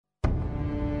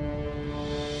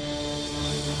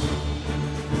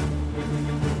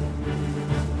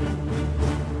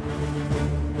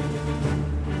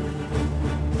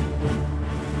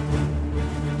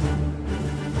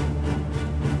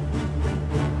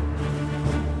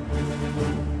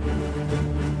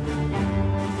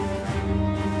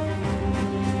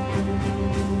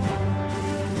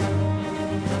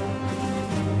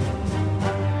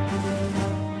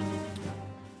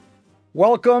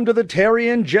Welcome to the Terry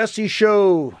and Jesse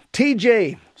Show.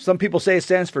 TJ, some people say it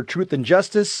stands for Truth and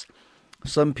Justice.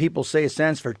 Some people say it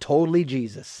stands for Totally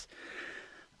Jesus.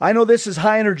 I know this is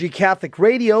High Energy Catholic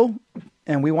Radio,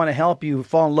 and we want to help you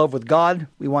fall in love with God.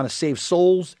 We want to save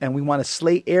souls, and we want to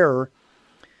slay error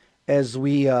as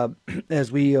we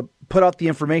put out the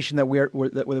information that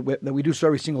we do so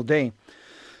every single day.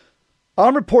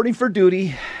 I'm reporting for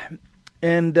duty.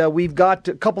 And we've got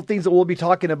a couple things that we'll be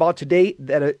talking about today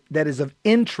that is of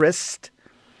interest.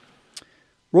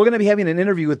 We're going to be having an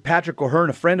interview with Patrick O'Hearn,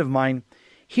 a friend of mine.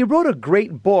 He wrote a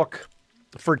great book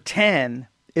for 10.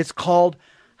 It's called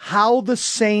How the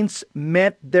Saints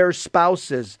Met Their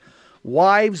Spouses.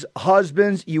 Wives,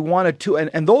 husbands, you wanted to.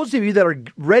 And those of you that are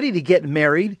ready to get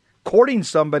married, courting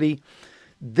somebody,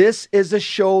 this is a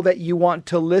show that you want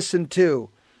to listen to.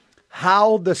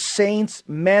 How the Saints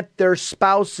Met Their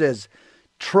Spouses.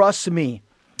 Trust me,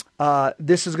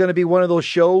 this is going to be one of those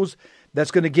shows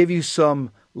that's going to give you some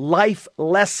life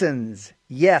lessons.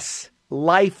 Yes,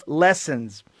 life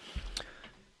lessons.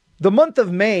 The month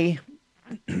of May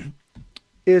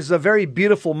is a very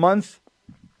beautiful month.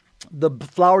 The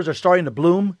flowers are starting to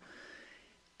bloom.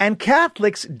 And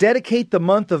Catholics dedicate the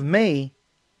month of May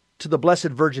to the Blessed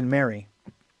Virgin Mary.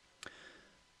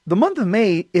 The month of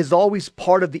May is always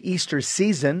part of the Easter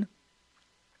season.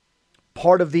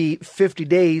 Part of the 50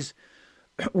 days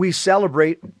we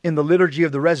celebrate in the liturgy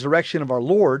of the resurrection of our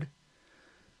Lord.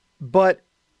 But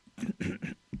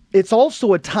it's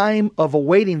also a time of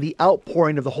awaiting the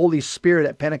outpouring of the Holy Spirit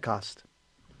at Pentecost.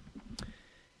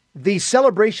 The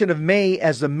celebration of May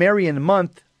as the Marian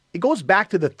month, it goes back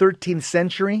to the 13th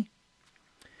century.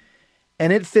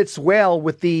 And it fits well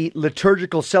with the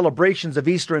liturgical celebrations of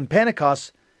Easter and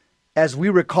Pentecost as we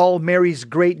recall Mary's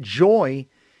great joy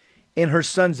in her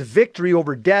son's victory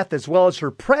over death, as well as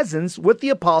her presence with the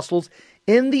apostles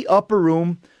in the upper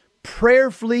room,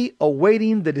 prayerfully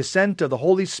awaiting the descent of the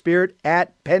Holy Spirit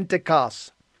at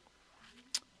Pentecost.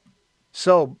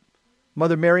 So,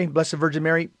 Mother Mary, Blessed Virgin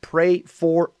Mary, pray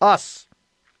for us.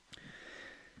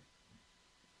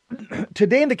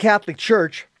 Today in the Catholic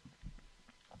Church,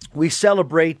 we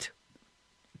celebrate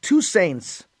two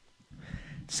saints,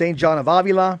 Saint John of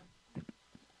Avila,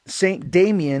 Saint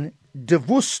Damien de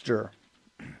Worcester.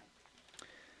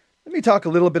 Let me talk a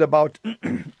little bit about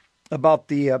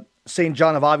the Saint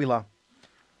John of Avila,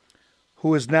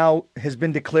 who has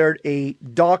been declared a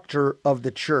doctor of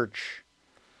the Church.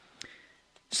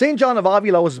 Saint John of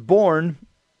Avila was born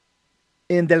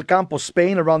in Del Campo,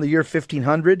 Spain, around the year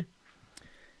 1500.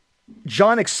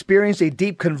 John experienced a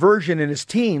deep conversion in his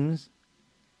teens.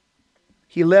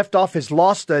 He left off his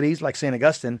law studies, like St.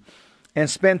 Augustine, and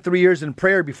spent 3 years in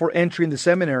prayer before entering the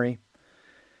seminary.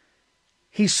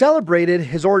 He celebrated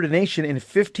his ordination in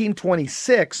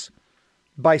 1526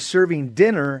 by serving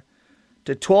dinner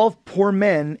to 12 poor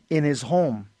men in his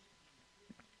home.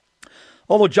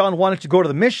 Although John wanted to go to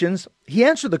the missions, he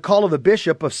answered the call of the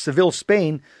Bishop of Seville,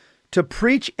 Spain, to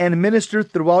preach and minister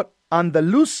throughout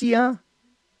Andalusia,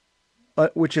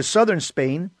 which is southern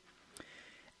Spain.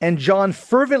 And John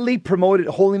fervently promoted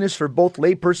holiness for both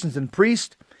laypersons and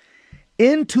priests.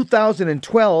 In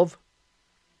 2012,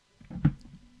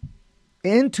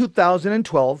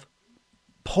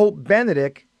 Pope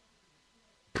Benedict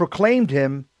proclaimed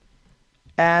him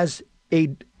as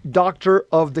a doctor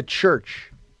of the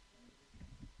Church.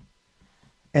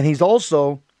 And he's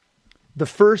also the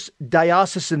first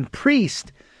diocesan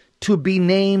priest to be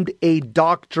named a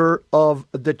doctor of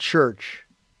the Church.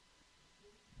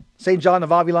 St. John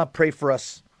of Avila, pray for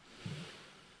us.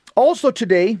 Also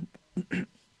today,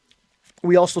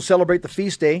 we also celebrate the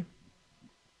feast day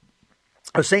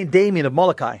of St. Damien of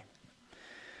Molokai.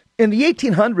 In the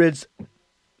 1800s,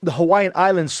 the Hawaiian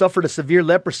Islands suffered a severe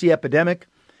leprosy epidemic.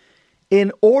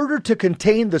 In order to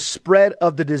contain the spread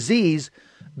of the disease,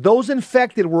 those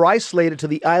infected were isolated to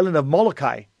the island of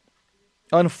Molokai.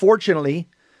 Unfortunately,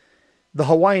 the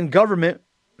Hawaiian government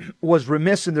was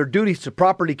remiss in their duties to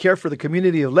properly care for the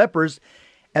community of lepers,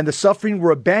 and the suffering were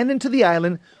abandoned to the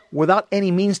island without any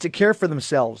means to care for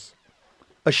themselves.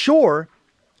 Ashore,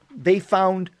 they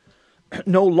found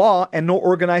no law and no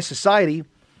organized society.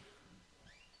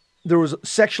 There was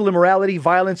sexual immorality,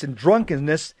 violence, and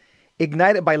drunkenness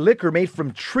ignited by liquor made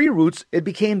from tree roots. It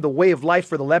became the way of life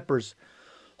for the lepers.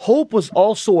 Hope was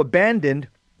also abandoned,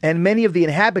 and many of the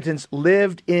inhabitants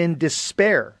lived in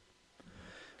despair.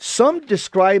 Some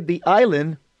describe the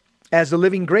island as a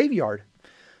living graveyard.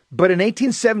 But in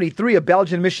 1873, a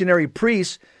Belgian missionary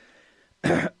priest,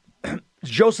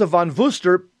 Joseph van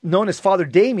Worcester, known as Father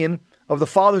Damien of the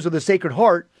Fathers of the Sacred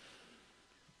Heart,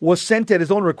 was sent at his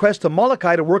own request to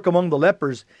Molokai to work among the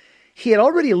lepers. He had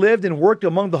already lived and worked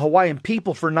among the Hawaiian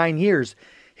people for 9 years.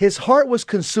 His heart was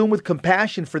consumed with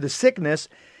compassion for the sickness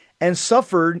and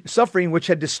suffering which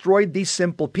had destroyed these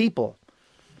simple people.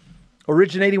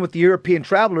 Originating with the European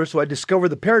travelers who had discovered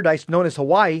the paradise known as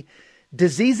Hawaii,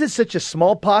 diseases such as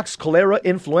smallpox, cholera,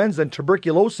 influenza, and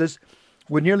tuberculosis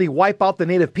would nearly wipe out the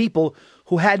native people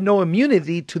who had no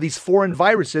immunity to these foreign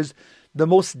viruses. The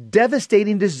most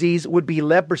devastating disease would be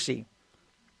leprosy.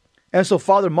 And so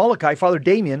Father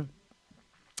Damien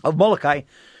of Molokai,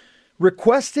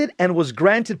 requested and was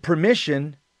granted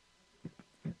permission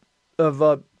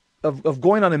of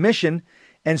going on a mission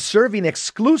and serving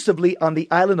exclusively on the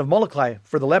island of Molokai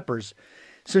for the lepers.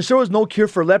 Since there was no cure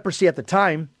for leprosy at the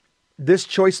time, this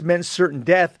choice meant certain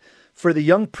death for the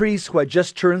young priest who had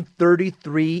just turned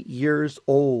 33 years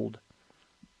old.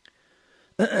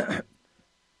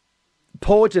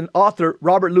 Poet and author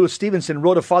Robert Louis Stevenson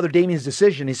wrote of Father Damien's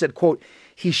decision. He said, quote,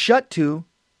 "He shut to,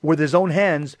 with his own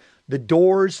hands, the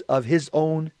doors of his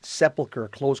own sepulcher,"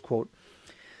 close quote.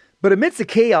 But amidst the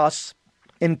chaos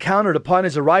encountered upon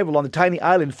his arrival on the tiny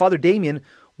island, Father Damien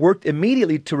worked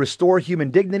immediately to restore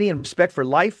human dignity and respect for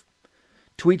life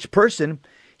to each person.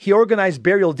 He organized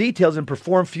burial details and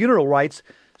performed funeral rites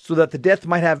so that the death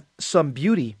might have some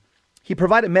beauty. He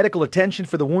provided medical attention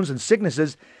for the wounds and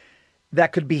sicknesses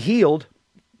that could be healed.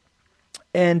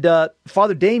 And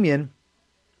Father Damien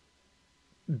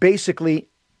basically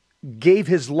gave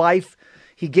his life.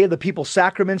 He gave the people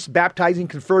sacraments, baptizing,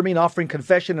 confirming, offering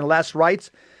confession, and last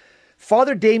rites.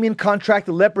 Father Damien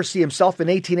contracted leprosy himself in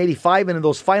 1885, and in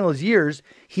those final years,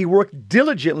 he worked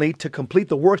diligently to complete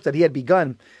the works that he had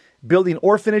begun, building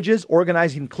orphanages,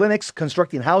 organizing clinics,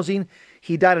 constructing housing.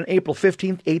 He died on April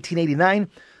 15th, 1889.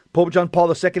 Pope John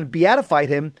Paul II beatified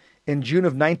him in June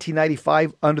of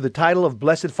 1995 under the title of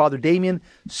Blessed Father Damien,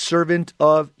 Servant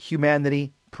of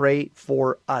Humanity. Pray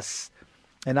for us.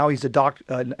 And now he's Saint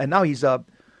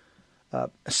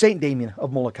Damien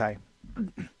of Molokai.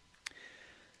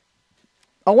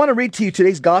 I want to read to you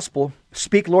today's gospel.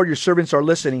 Speak, Lord, your servants are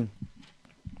listening.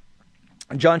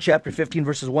 John chapter 15,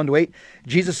 verses 1 to 8.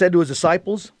 Jesus said to his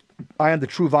disciples, "I am the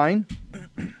true vine,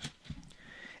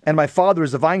 and my Father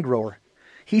is the vine grower.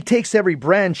 He takes every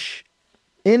branch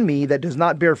in me that does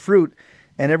not bear fruit,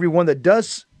 and every one that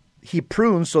does, he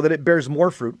prunes so that it bears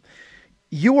more fruit.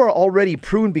 You are already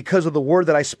pruned because of the word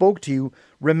that I spoke to you.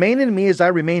 Remain in me as I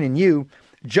remain in you.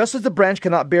 Just as the branch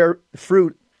cannot bear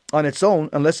fruit on its own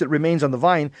unless it remains on the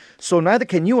vine, so neither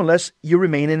can you unless you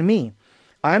remain in me.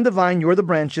 I am the vine, you are the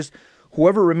branches.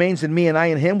 Whoever remains in me and I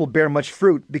in him will bear much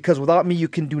fruit, because without me you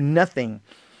can do nothing.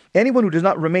 Anyone who does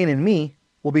not remain in me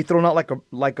will be thrown out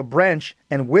like a branch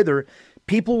and wither.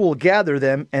 People will gather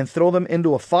them and throw them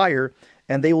into a fire,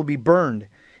 and they will be burned.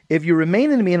 If you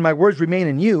remain in me and my words remain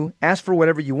in you, ask for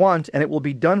whatever you want, and it will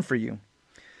be done for you.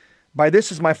 By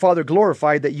this is my Father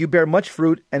glorified, that you bear much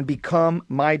fruit and become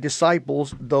my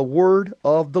disciples." The word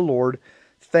of the Lord.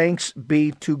 Thanks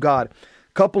be to God.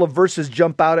 A couple of verses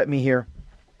jump out at me here.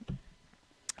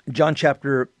 John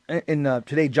chapter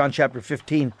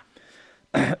 15,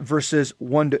 verses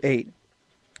 1 to 8.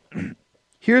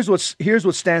 Here's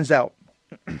what stands out.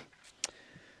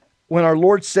 When our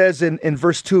Lord says in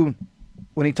verse 2,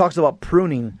 when he talks about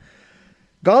pruning,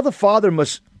 God the Father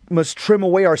must trim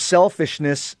away our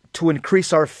selfishness to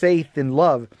increase our faith in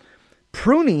love.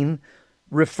 Pruning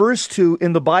refers to,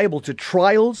 in the Bible, to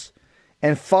trials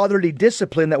and fatherly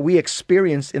discipline that we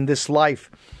experience in this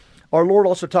life. Our Lord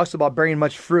also talks about bearing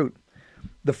much fruit.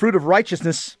 The fruit of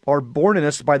righteousness are born in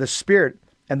us by the Spirit,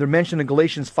 and they're mentioned in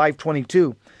Galatians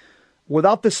 5:22.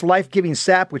 Without this life-giving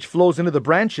sap which flows into the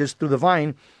branches through the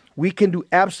vine, we can do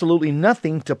absolutely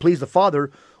nothing to please the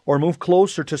Father or move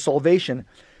closer to salvation.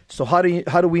 So how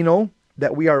do we know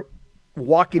that we are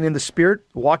walking in the Spirit,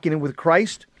 walking in with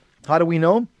Christ? How do we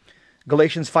know?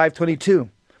 Galatians 5:22.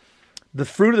 The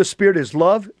fruit of the Spirit is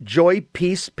love, joy,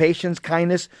 peace, patience,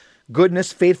 kindness,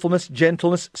 goodness, faithfulness,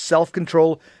 gentleness,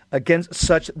 self-control. Against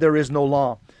such there is no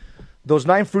law. Those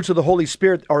 9 fruits of the Holy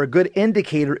Spirit are a good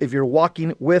indicator if you're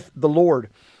walking with the Lord.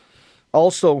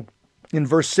 Also, in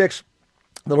verse 6,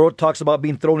 the Lord talks about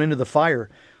being thrown into the fire.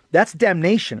 That's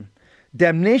damnation.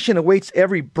 Damnation awaits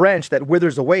every branch that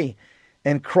withers away.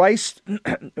 And Christ,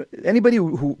 anybody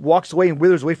who walks away and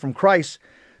withers away from Christ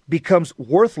becomes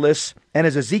worthless. And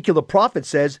as Ezekiel the prophet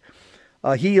says,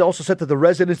 he also said to the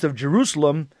residents of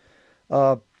Jerusalem,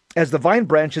 as the vine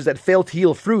branches that failed to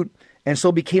yield fruit, and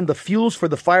so became the fuels for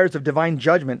the fires of divine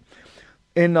judgment.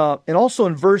 And also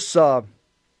in verse,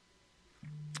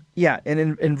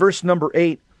 in verse number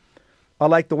 8, I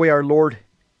like the way our Lord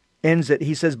ends it.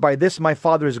 He says, "By this my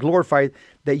Father is glorified,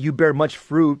 that you bear much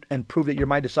fruit and prove that you're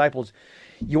my disciples."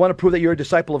 You want to prove that you're a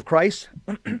disciple of Christ?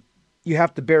 You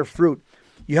have to bear fruit.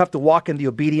 You have to walk in the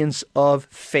obedience of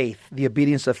faith, the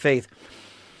obedience of faith.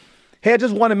 Hey, I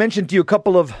just want to mention to you a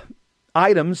couple of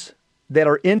items that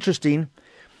are interesting.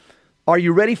 Are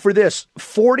you ready for this?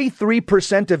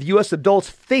 43% of U.S. adults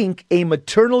think a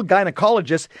maternal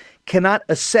gynecologist cannot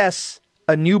assess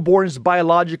a newborn's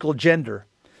biological gender.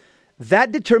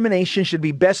 That determination should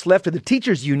be best left to the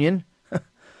teachers' union.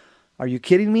 Are you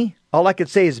kidding me? All I could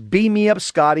say is, beam me up,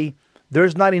 Scotty.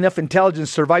 There's not enough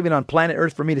intelligence surviving on planet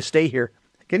Earth for me to stay here.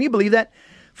 Can you believe that?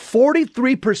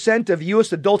 43% of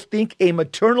U.S. adults think a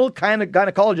maternal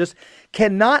gynecologist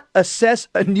cannot assess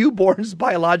a newborn's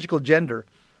biological gender.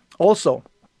 Also,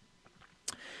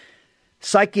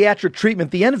 psychiatric treatment.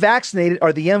 The unvaccinated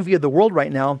are the envy of the world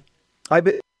right now.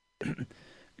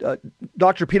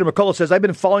 Dr. Peter McCullough says, I've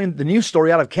been following the news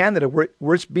story out of Canada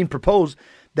where it's being proposed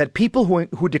that people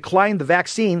who decline the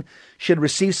vaccine should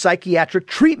receive psychiatric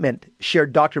treatment,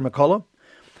 shared Dr. McCullough.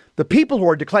 The people who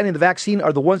are declining the vaccine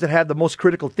are the ones that have the most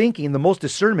critical thinking, the most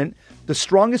discernment, the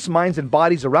strongest minds and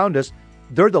bodies around us.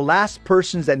 They're the last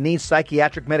persons that need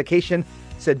psychiatric medication,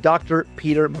 said Dr.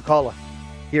 Peter McCullough.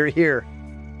 Hear, hear.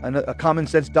 A common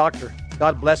sense doctor.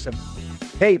 God bless him.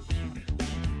 Hey,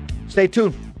 stay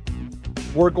tuned.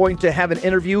 We're going to have an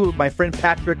interview with my friend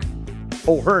Patrick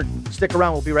O'Hearn. Stick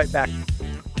around. We'll be right back.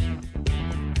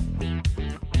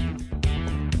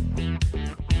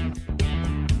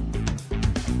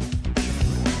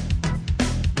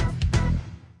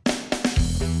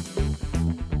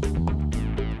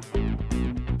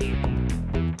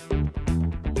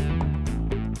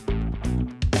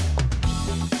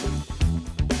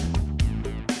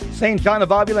 St. John of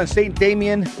Avila and St.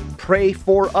 Damien, pray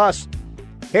for us.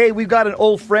 Hey, we've got an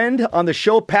old friend on the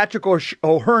show, Patrick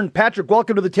O'Hearn. Patrick,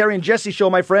 welcome to the Terry and Jesse Show,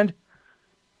 my friend.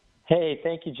 Hey,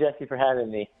 thank you, Jesse, for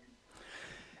having me.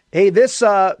 Hey, this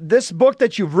book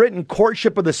that you've written,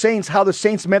 Courtship of the Saints, How the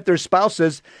Saints Met Their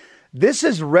Spouses, this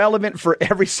is relevant for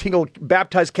every single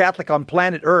baptized Catholic on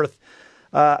planet Earth.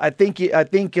 I think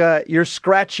you're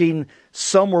scratching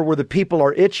somewhere where the people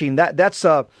are itching.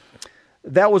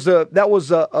 That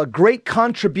was a great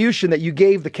contribution that you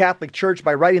gave the Catholic Church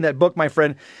by writing that book, my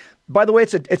friend. By the way,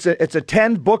 it's a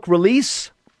 10-book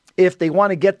release. If they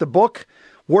want to get the book,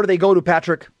 where do they go to,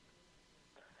 Patrick?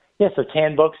 Yeah, so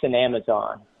 10 books in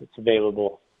Amazon. It's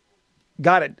available.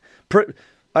 Got it.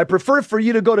 I prefer for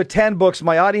you to go to 10 books.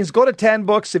 My audience, go to 10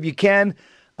 books if you can.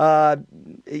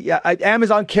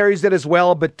 Amazon carries it as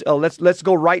well, but let's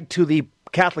go right to the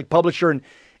Catholic publisher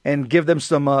and give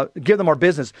them our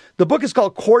business. The book is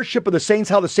called Courtship of the Saints,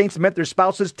 How the Saints Met Their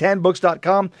Spouses,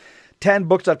 10books.com,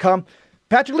 10books.com.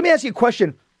 Patrick, let me ask you a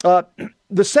question.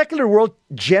 The secular world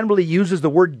generally uses the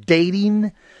word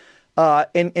dating.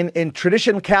 In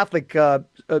traditional Catholic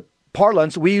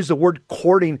parlance, we use the word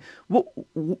courting.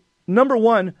 Number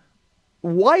one,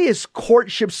 why is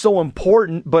courtship so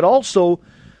important? But also,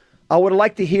 I would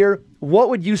like to hear, what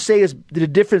would you say is the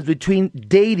difference between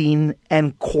dating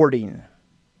and courting?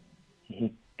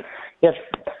 Yes.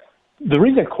 The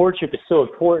reason courtship is so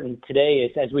important today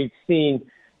is, as we've seen,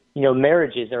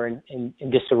 marriages are in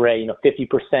disarray. 50%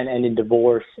 end in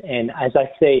divorce. And as I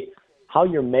say, how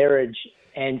your marriage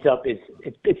ends up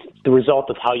it's the result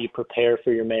of how you prepare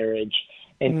for your marriage.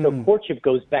 And so courtship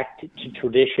goes back to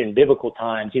tradition, biblical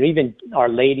times. Even Our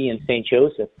Lady and St.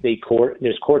 Joseph,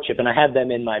 there's courtship, and I have them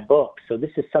in my book. So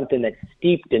this is something that's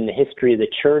steeped in the history of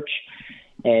the church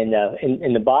and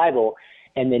in the Bible.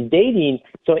 And then dating,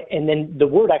 and then the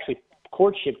word actually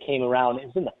courtship came around. It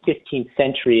was in the 15th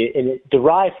century, and it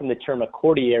derived from the term a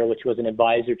courtier, which was an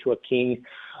advisor to a king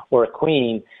or a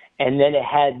queen. And then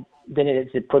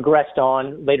it progressed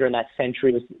on later in that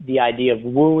century was the idea of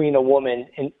wooing a woman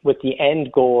with the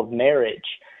end goal of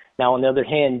marriage. Now, on the other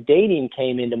hand, dating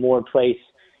came into more place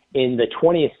in the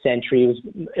 20th century.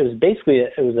 It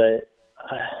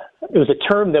was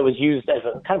a term that was used as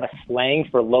a kind of a slang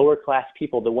for lower class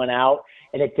people that went out,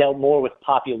 and it dealt more with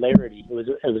popularity. It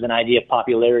was an idea of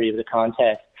popularity of the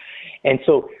contest. And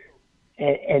so,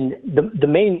 and the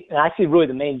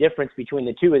main difference between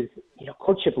the two is,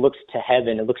 courtship looks to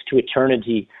heaven, it looks to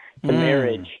eternity, to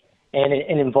marriage, and it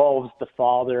involves the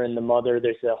father and the mother.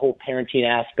 There's a whole parenting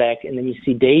aspect, and then you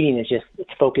see dating is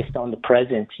it's focused on the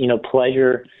present,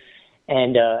 pleasure,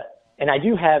 and I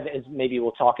do have, as maybe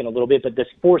we'll talk in a little bit, but there's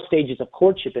 4 stages of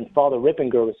courtship, and Father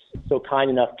Rippinger was so kind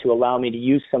enough to allow me to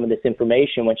use some of this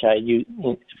information, which I use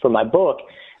for my book.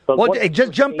 But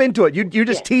just jump into it. You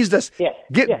just teased us.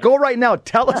 Go right now.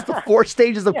 Tell us the 4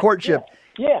 stages of courtship.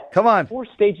 Yeah. Come on. 4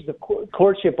 stages of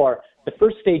courtship are, the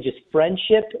first stage is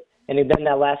friendship, and then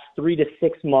that lasts 3 to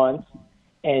 6 months.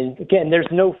 And again, there's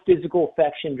no physical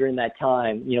affection during that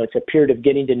time. It's a period of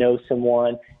getting to know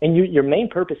someone. And your main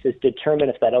purpose is to determine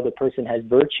if that other person has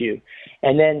virtue.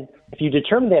 And then if you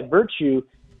determine that virtue,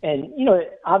 and,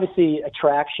 obviously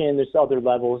attraction, there's other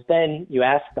levels. Then you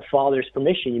ask the father's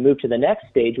permission. You move to the next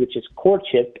stage, which is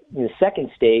courtship. In the second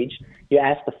stage, you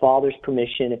ask the father's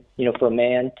permission, for a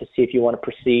man to see if you want to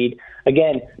proceed.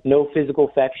 Again, no physical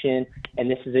affection,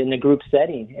 and this is in a group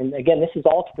setting. And again, this is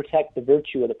all to protect the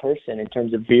virtue of the person in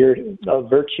terms of purity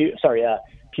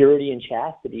and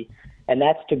chastity. And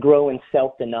that's to grow in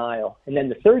self-denial. And then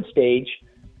the third stage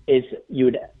is you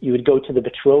would go to the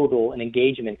betrothal and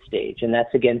engagement stage, and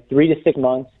that's again 3 to 6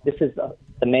 months. This is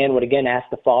the man would again ask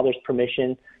the father's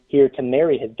permission here to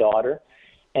marry his daughter,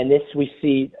 and this we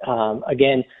see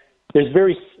again. This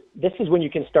is when you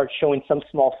can start showing some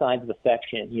small signs of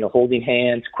affection, holding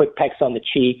hands, quick pecks on the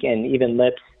cheek, and even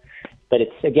lips. But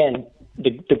it's again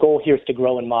the goal here is to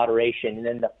grow in moderation, and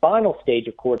then the final stage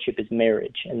of courtship is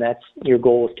marriage, and that's your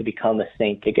goal is to become a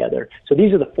saint together. So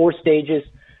these are the 4 stages.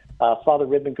 Father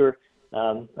Ribbinger,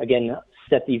 again,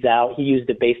 set these out. He used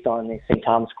it based on St.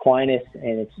 Thomas Aquinas,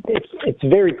 and it's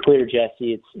very clear,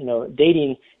 Jesse. It's,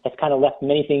 dating has kind of left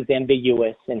many things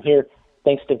ambiguous. And here,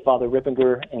 thanks to Father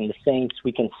Ribbinger and the saints,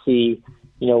 we can see,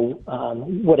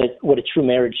 what a true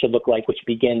marriage should look like, which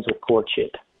begins with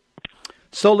courtship.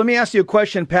 So let me ask you a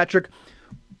question, Patrick.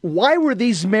 Why were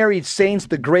these married saints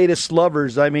the greatest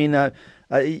lovers? I mean,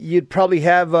 you'd probably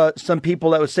have some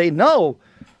people that would say, no,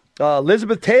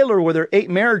 Elizabeth Taylor with her 8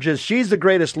 marriages, she's the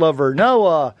greatest lover.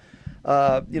 No,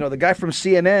 the guy from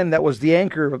CNN that was the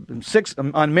anchor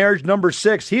on marriage number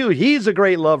 6, he's a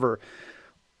great lover.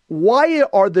 Why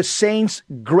are the saints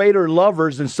greater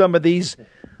lovers than some of these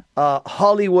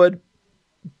Hollywood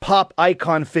pop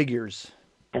icon figures?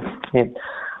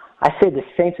 I say the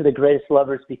saints are the greatest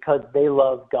lovers because they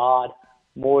love God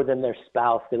more than their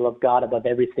spouse. They love God above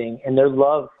everything, and their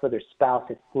love for their spouse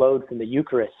has flowed from the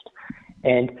Eucharist.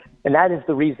 And that is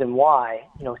the reason why,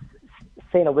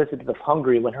 St. Elizabeth of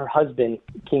Hungary, when her husband,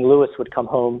 King Louis, would come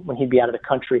home, when he'd be out of the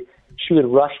country, she would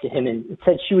rush to him and it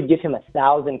said she would give him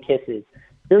 1,000 kisses,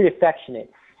 very affectionate.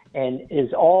 And it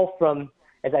is all from,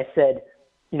 as I said,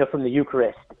 from the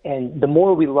Eucharist. And the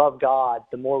more we love God,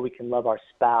 the more we can love our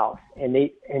spouse. And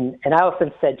I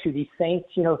often said to these saints,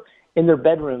 in their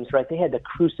bedrooms, right, they had the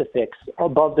crucifix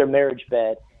above their marriage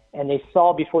bed, and they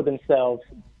saw before themselves.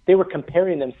 They were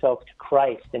comparing themselves to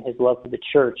Christ and his love for the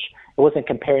church. It wasn't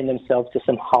comparing themselves to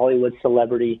some Hollywood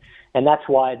celebrity. And that's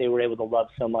why they were able to love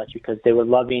so much, because they were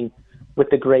loving with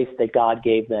the grace that God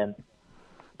gave them.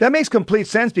 That makes complete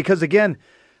sense because, again,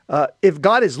 if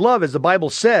God is love, as the Bible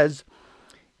says,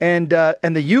 and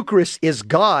the Eucharist is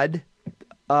God,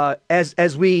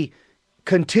 as we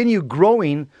continue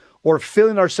growing or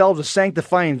filling ourselves with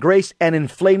sanctifying grace and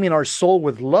inflaming our soul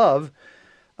with love,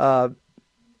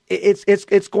 there's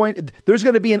going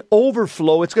to be an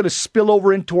overflow. It's going to spill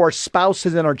over into our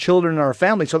spouses and our children and our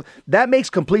family. So that makes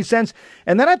complete sense.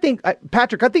 And then I think,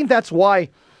 Patrick, that's why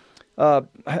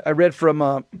I read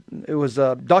from, it was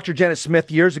Dr. Janet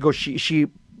Smith years ago. She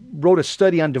wrote a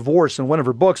study on divorce in one of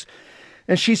her books.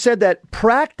 And she said that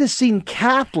practicing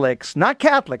Catholics, not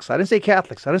Catholics, I didn't say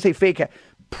Catholics, I didn't say fake Catholics,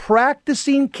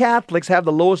 practicing Catholics have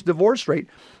the lowest divorce rate.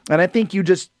 And I think you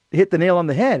just hit the nail on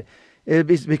the head.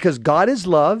 It's because God is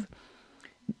love,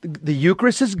 the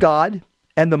Eucharist is God,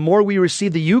 and the more we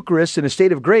receive the Eucharist in a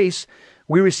state of grace,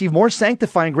 we receive more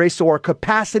sanctifying grace, so our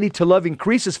capacity to love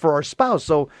increases for our spouse.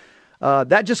 So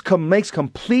that just makes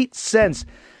complete sense.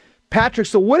 Patrick,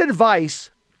 so what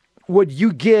advice would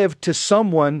you give to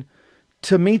someone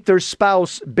to meet their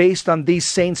spouse based on these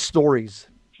saint stories?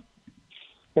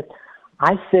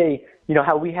 I say,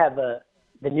 how we have the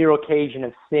near occasion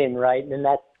of sin, right? And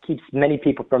that keeps many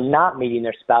people from not meeting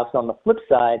their spouse. On the flip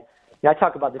side, I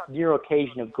talk about this near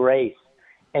occasion of grace.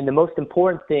 And the most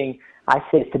important thing I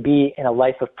say is to be in a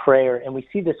life of prayer. And we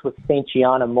see this with St.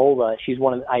 Gianna Molla.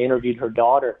 I interviewed her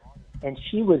daughter, and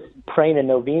she was praying a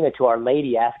novena to Our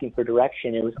Lady, asking for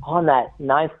direction. It was on that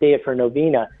 9th day of her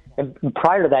novena. And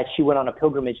prior to that, she went on a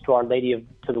pilgrimage to Our Lady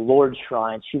to the Lord's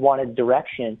shrine. She wanted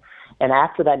direction. And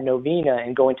after that novena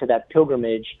and going to that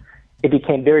pilgrimage, it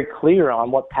became very clear on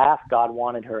what path God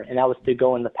wanted her, and that was to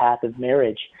go in the path of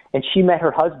marriage. And she met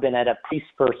her husband at a priest's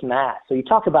first mass. So you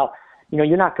talk about,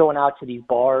 you're not going out to these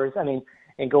bars, and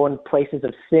going places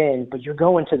of sin, but you're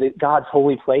going to God's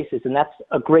holy places, and that's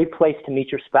a great place to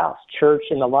meet your spouse. Church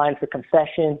and the line for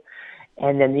confession.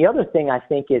 And then the other thing I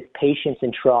think is patience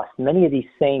and trust. Many of these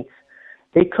saints,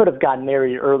 they could have gotten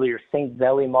married earlier. Saint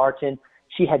Zélie Martin,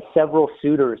 she had several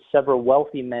suitors, several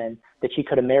wealthy men that she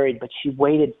could have married, but she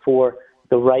waited for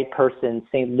the right person,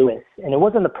 St. Louis. And it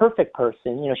wasn't the perfect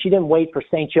person. She didn't wait for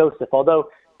St. Joseph, although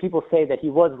people say that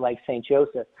he was like St.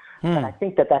 Joseph. But I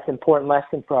think that that's an important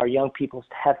lesson for our young people,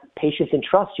 to have patience and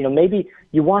trust. Maybe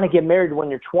you want to get married when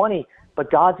you're 20,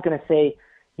 but God's going to say,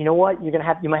 you know what, you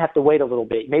might have to wait a little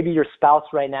bit. Maybe your spouse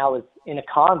right now is in a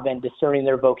convent discerning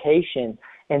their vocation.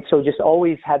 And so just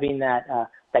always having that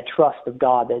trust of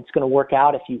God that it's going to work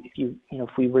out if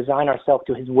we resign ourselves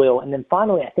to his will. And then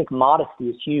finally, I think modesty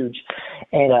is huge.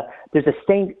 And there's a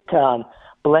saint,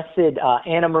 Blessed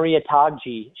Anna Maria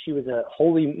Taggi. She was a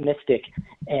holy mystic,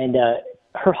 and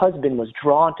her husband was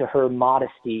drawn to her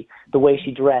modesty, the way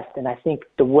she dressed. And I think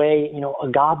the way, a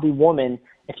godly woman,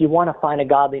 if you want to find a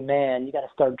godly man, you got to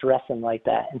start dressing like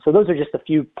that. And so those are just a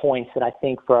few points that I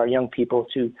think for our young people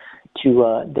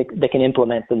they can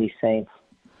implement from these saints.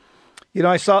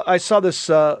 I saw this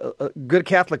good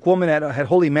Catholic woman at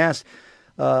Holy Mass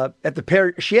at the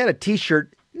parish. She had a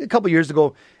T-shirt a couple years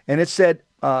ago, and it said,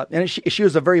 and she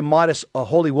was a very modest,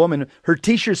 holy woman. Her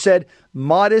T-shirt said,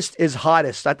 "Modest is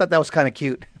hottest." I thought that was kind of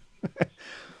cute.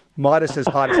 Modest is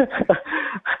hottest.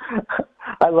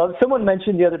 I love. Someone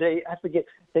mentioned the other day, I forget,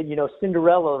 that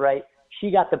Cinderella, right?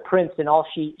 She got the prince, and all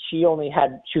she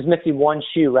was missing one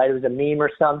shoe, right? It was a meme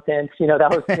or something. That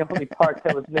was the only part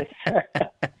that was missing.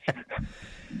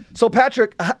 So,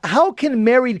 Patrick, how can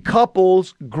married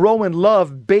couples grow in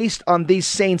love based on these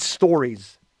saints'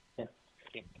 stories?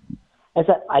 As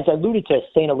I alluded to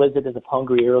St. Elizabeth of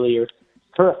Hungary earlier,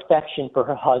 her affection for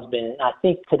her husband, and I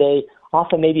think today,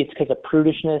 often maybe it's because of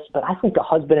prudishness, but I think a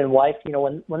husband and wife,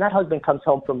 when that husband comes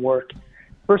home from work,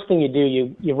 first thing you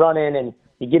do, you run in and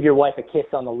you give your wife a kiss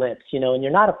on the lips, and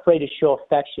you're not afraid to show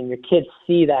affection. Your kids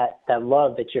see that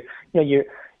love, that you're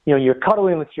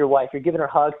cuddling with your wife, you're giving her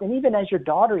hugs, and even as your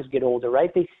daughters get older,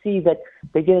 right, they see that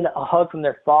they get a hug from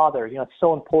their father. It's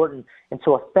so important, and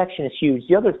so affection is huge.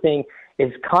 The other thing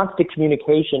is constant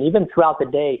communication, even throughout the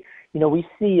day. We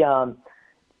see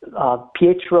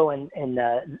Pietro and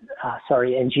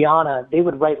Gianna, they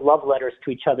would write love letters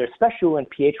to each other, especially when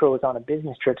Pietro was on a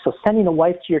business trip. So sending a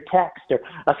wife to your text,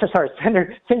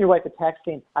 send your wife a text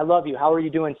saying, "I love you. How are you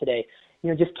doing today?"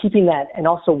 Just keeping that, and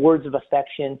also words of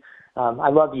affection. "I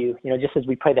love you." Just as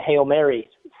we pray the Hail Mary,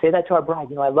 say that to our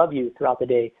bride. "I love you" throughout the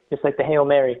day, just like the Hail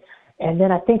Mary. And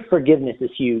then I think forgiveness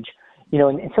is huge.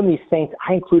 In some of these saints,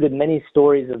 I included many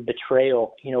stories of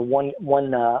betrayal. One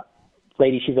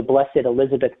lady, she's a Blessed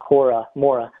Elizabeth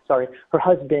Mora. Her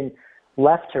husband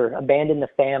left her, abandoned the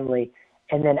family,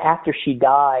 and then after he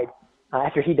died,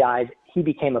 he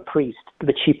became a priest.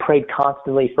 But she prayed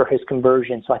constantly for his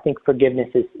conversion. So I think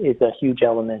forgiveness is a huge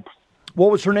element. What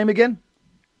was her name again?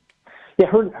 Yeah,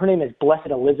 her name is Blessed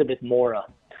Elizabeth Mora.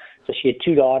 So she had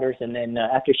two daughters, and then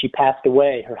after she passed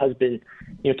away, her husband,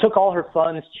 took all her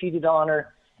funds, cheated on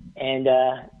her, and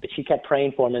but she kept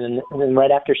praying for him. And then right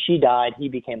after she died, he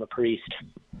became a priest.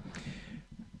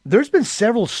 There's been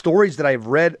several stories that I've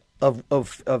read of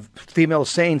female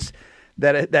saints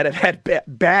that have had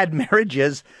bad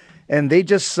marriages, and they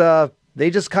just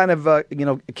kind of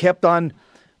kept on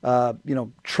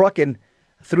trucking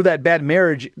through that bad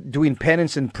marriage, doing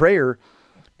penance and prayer,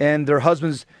 and their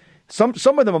husbands.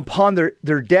 Some of them upon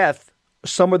their death,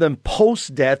 some of them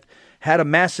post death had a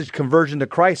massive conversion to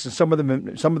Christ, and some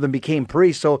of them became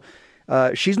priests. So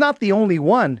she's not the only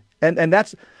one, and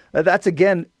that's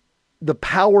again the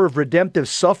power of redemptive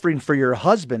suffering for your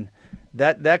husband.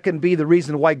 That can be the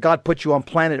reason why God put you on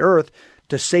planet Earth,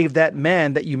 to save that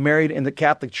man that you married in the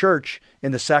Catholic Church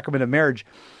in the sacrament of marriage.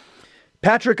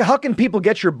 Patrick, how can people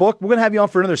get your book? We're going to have you on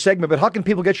for another segment, but how can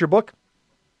people get your book?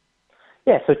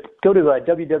 Yeah, so go to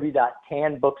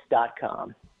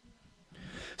www.tanbooks.com.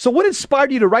 So what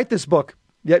inspired you to write this book?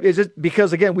 Is it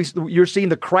because, again, you're seeing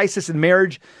the crisis in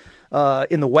marriage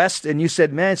in the West, and you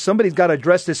said, man, somebody's got to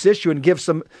address this issue and give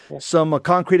some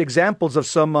concrete examples of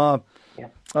some of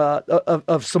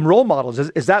some role models.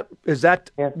 Is that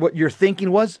what your thinking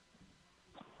was?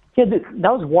 Yeah,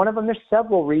 that was one of them. There's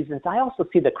several reasons. I also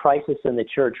see the crisis in the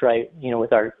church, right?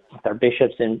 With our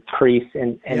bishops and priests,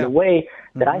 and the way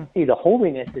that I see the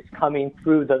holiness is coming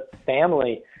through the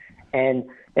family, and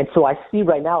so I see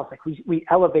right now it's like we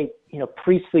elevate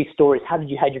priestly stories. How did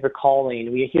you have your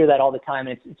calling? We hear that all the time,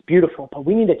 and it's beautiful. But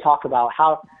we need to talk about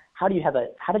how did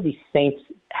these saints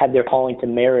have their calling to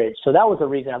marriage? So that was a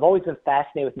reason. I've always been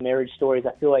fascinated with marriage stories.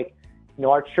 I feel like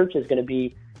our church is going to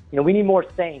be. We need more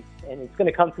saints, and it's going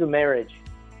to come through marriage.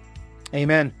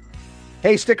 Amen.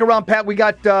 Hey, stick around, Pat. We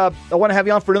got. I want to have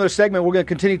you on for another segment. We're going to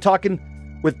continue talking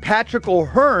with Patrick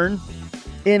O'Hearn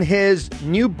in his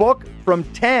new book from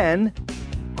 10,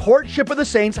 Courtship of the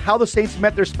Saints, How the Saints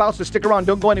Met Their Spouses. Stick around.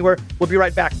 Don't go anywhere. We'll be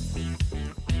right back.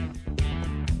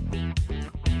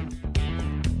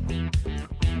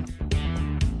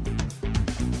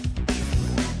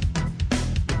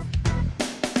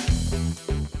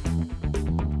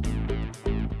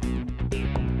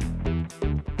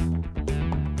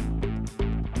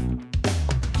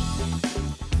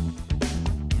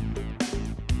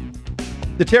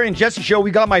 the Terry and Jesse Show. We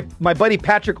got my buddy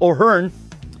Patrick O'Hearn.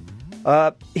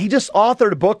 He just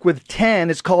authored a book with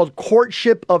 10. It's called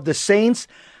Courtship of the Saints,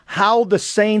 How the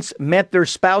Saints Met Their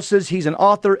Spouses. He's an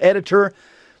author, editor,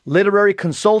 literary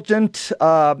consultant.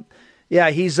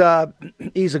 He's a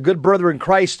good brother in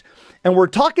Christ. And we're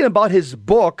talking about his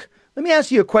book. Let me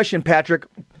ask you a question, Patrick.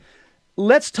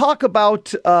 Let's talk about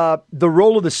the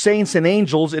role of the saints and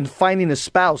angels in finding a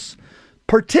spouse.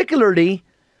 Particularly,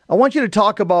 I want you to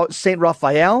talk about St.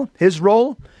 Raphael, his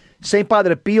role, St.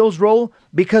 Padre Pio's role,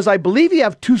 because I believe you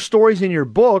have two stories in your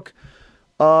book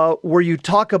where you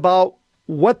talk about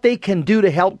what they can do to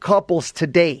help couples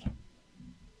today.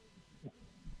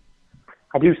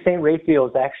 I do. St. Raphael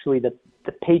is actually the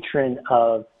patron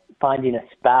of finding a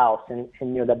spouse. And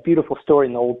that beautiful story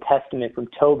in the Old Testament from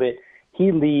Tobit,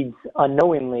 he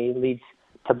unknowingly leads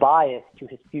Tobias to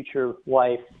his future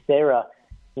wife, Sarah.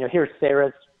 Here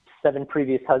Sarah's 7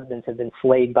 previous husbands have been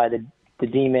slayed by the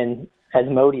demon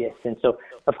Asmodeus. And so,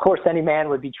 of course, any man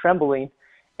would be trembling.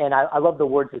 And I love the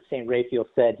words that St. Raphael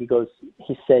said. He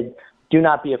said, do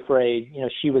not be afraid.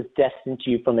 She was destined to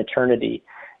you from eternity.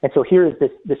 And so here is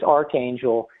this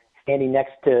archangel standing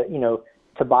next to,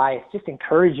 Tobias, just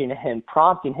encouraging him,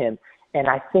 prompting him. And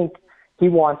I think he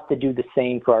wants to do the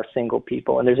same for our single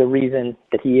people. And there's a reason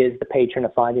that he is the patron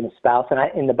of finding a spouse. And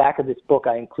in the back of this book,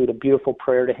 I include a beautiful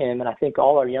prayer to him. And I think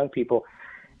all our young people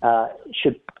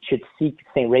should seek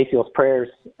St. Raphael's prayers,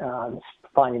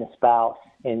 finding a spouse,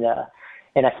 and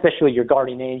especially your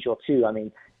guardian angel too. I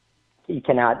mean, you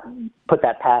cannot put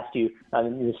that past you. I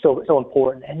mean, it's so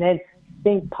important. And then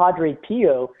St. Padre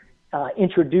Pio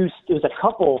introduced, it was a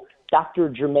couple, Dr.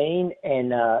 Germain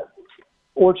and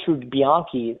Orchard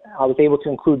Bianchi. I was able to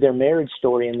include their marriage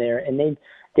story in there, and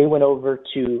they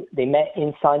met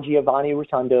in San Giovanni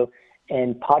Rotondo,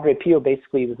 and Padre Pio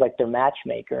basically was like their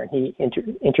matchmaker, and he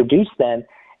introduced them.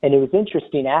 And it was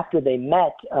interesting, after they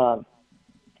met,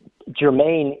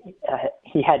 Germain,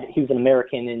 he was an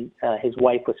American, and his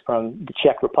wife was from the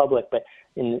Czech Republic,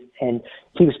 and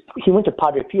he went to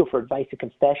Padre Pio for advice and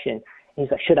confession. And he's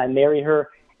like, should I marry her?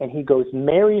 And he goes,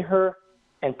 marry her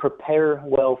and prepare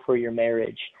well for your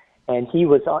marriage. And he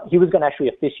was going to actually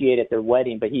officiate at their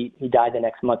wedding, but he died the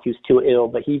next month. He was too ill,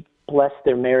 but he blessed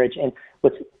their marriage. And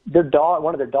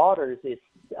one of their daughters is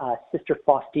Sister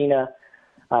Faustina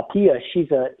Pia.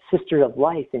 She's a sister of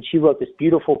life, and she wrote this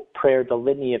beautiful prayer, the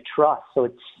Litany of Trust. So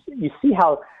you see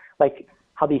how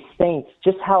these saints,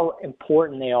 just how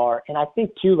important they are. And I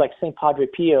think too, like St. Padre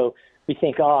Pio, we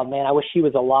think, oh man, I wish he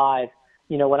was alive,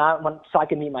 so I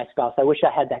could meet my spouse. I wish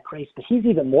I had that grace. But he's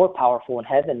even more powerful in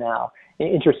heaven now,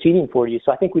 interceding for you.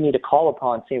 So I think we need to call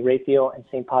upon St. Raphael and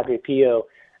St. Padre Pio,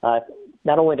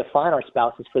 not only to find our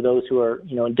spouses for those who are,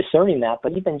 discerning that,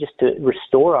 but even just to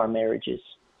restore our marriages.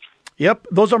 Yep,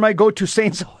 those are my go-to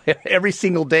saints every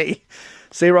single day.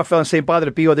 St. Raphael and St.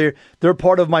 Padre Pio, they're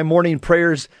part of my morning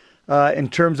prayers in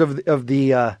terms of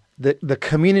the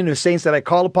communion of saints that I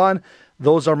call upon.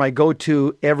 Those are my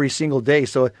go-to every single day.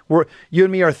 So you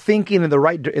and me are thinking in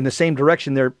the same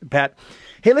direction there, Pat.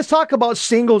 Hey, let's talk about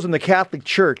singles in the Catholic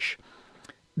Church.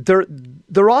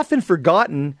 They're often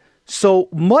forgotten. So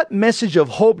what message of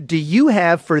hope do you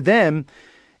have for them?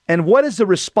 And what is the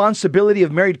responsibility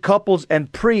of married couples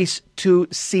and priests to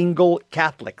single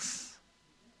Catholics?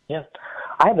 Yeah,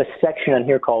 I have a section on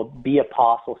here called Be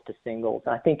Apostles to Singles.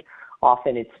 And I think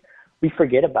often we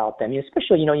forget about them,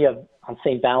 especially, you have on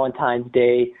St. Valentine's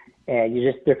Day, and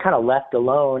they're kind of left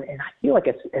alone. And I feel like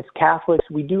as Catholics,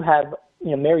 we do have,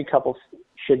 married couples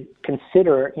should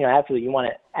consider, after you want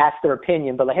to ask their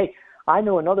opinion, but like, hey, I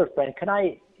know another friend. Can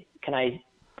I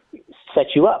set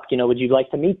you up? Would you like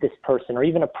to meet this person, or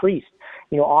even a priest?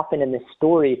 Often in this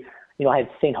story, I had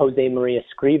St. Jose Maria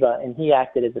Escriva, and he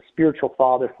acted as a spiritual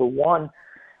father for one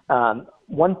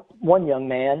young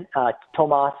man,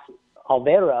 Tomas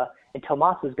Alvera, and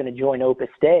Tomas was going to join Opus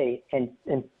Dei, and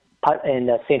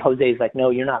St. Jose is like, no,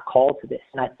 you're not called to this.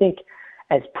 And I think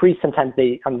as priests, sometimes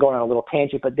I'm going on a little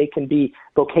tangent, but they can be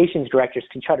vocations directors,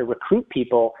 can try to recruit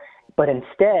people, but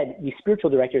instead, these spiritual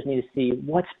directors need to see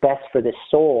what's best for this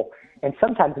soul. And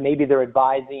sometimes maybe they're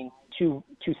advising two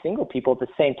single people at the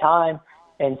same time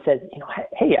and says,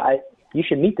 hey, you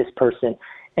should meet this person.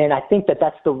 And I think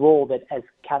that's the role that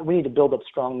we need to build up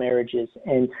strong marriages.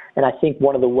 And I think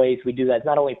one of the ways we do that is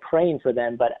not only praying for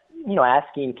them, but,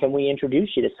 asking, can we introduce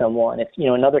you to someone? If,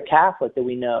 another Catholic that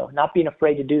we know, not being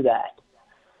afraid to do that.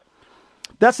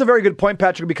 That's a very good point,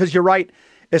 Patrick, because you're right,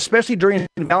 especially during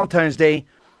Valentine's Day.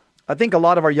 I think a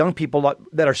lot of our young people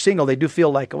that are single, they do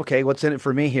feel like, okay, what's in it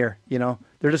for me here?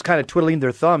 They're just kind of twiddling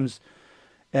their thumbs.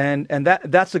 And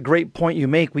that's a great point you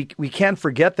make. We can't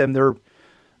forget them.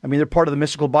 I mean, they're part of the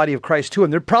mystical body of Christ too,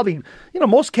 and they're probably,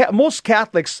 most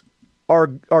Catholics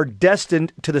are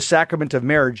destined to the sacrament of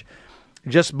marriage,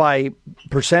 just by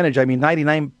percentage. I mean,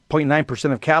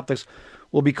 99.9% of Catholics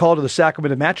will be called to the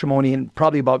sacrament of matrimony, and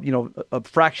probably about a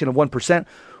fraction of 1%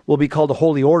 will be called to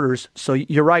holy orders. So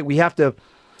you're right. We have to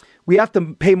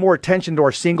pay more attention to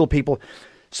our single people.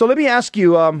 So let me ask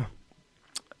you.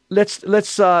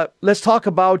 Let's talk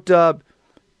about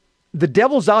the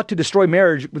devil's out to destroy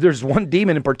marriage. There's one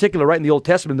demon in particular, right in the Old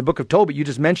Testament, in the book of Tobit. You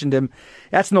just mentioned him.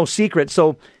 That's no secret.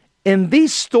 So in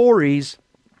these stories,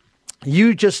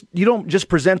 you don't just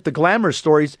present the glamorous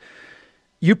stories.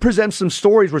 You present some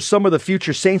stories where some of the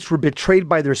future saints were betrayed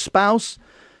by their spouse.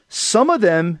 Some of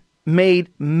them made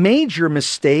major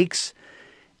mistakes.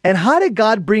 And how did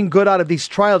God bring good out of these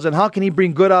trials? And how can he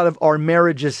bring good out of our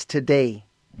marriages today?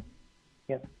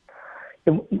 Yeah.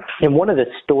 And one of the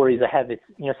stories I have is,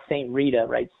 Saint Rita,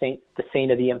 right? The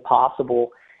saint of the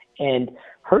impossible. And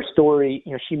her story,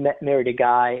 she married a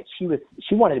guy. She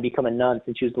wanted to become a nun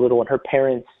since she was little, and her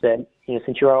parents said,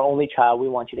 since you're our only child, we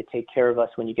want you to take care of us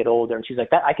when you get older. And she's like,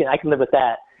 I can live with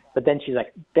that. But then she's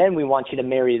like, then we want you to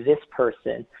marry this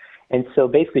person. And so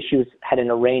basically she had an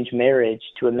arranged marriage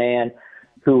to a man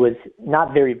who was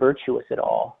not very virtuous at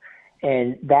all.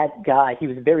 And that guy, he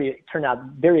was turned out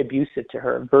very abusive to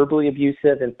her, verbally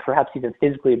abusive and perhaps even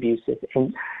physically abusive.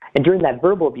 And during that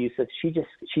verbal abusive,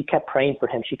 she kept praying for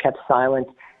him. She kept silent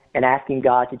and asking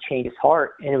God to change his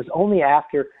heart. And it was only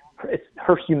after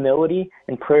her humility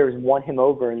and prayers won him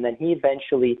over. And then he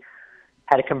eventually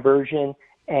had a conversion.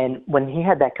 And when he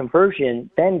had that conversion,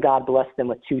 then God blessed them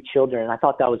with 2 children. And I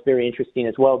thought that was very interesting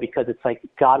as well, because it's like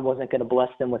God wasn't going to bless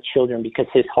them with children because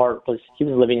his heart was, he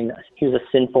was a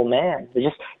sinful man,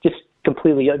 just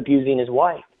completely abusing his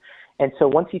wife. And so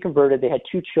once he converted, they had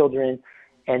 2 children,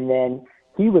 and then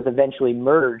he was eventually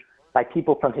murdered by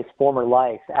people from his former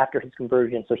life after his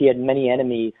conversion. So he had many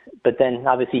enemies, but then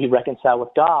obviously he reconciled with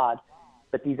God.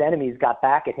 But these enemies got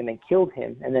back at him and killed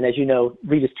him. And then, as you know,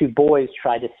 Rita's 2 boys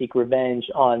tried to seek revenge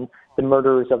on the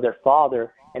murderers of their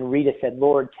father. And Rita said,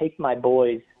 Lord, take my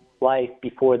boys' life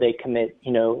before they commit,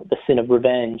 the sin of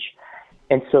revenge.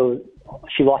 And so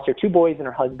she lost her 2 boys and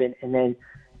her husband, and then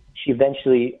she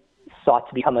eventually sought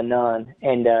to become a nun.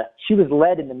 And she was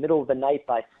led in the middle of the night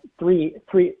by three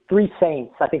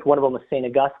saints. I think one of them was St.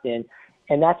 Augustine.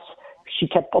 And she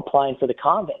kept applying for the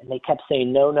convent, and they kept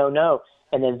saying, no, no, no.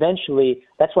 And then eventually,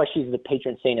 that's why she's the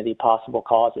patron saint of the impossible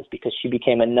causes, because she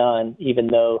became a nun, even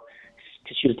though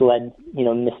because she was led,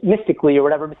 mystically or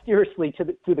whatever, mysteriously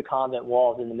through the convent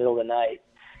walls in the middle of the night.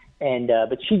 And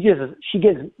but she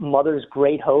gives mothers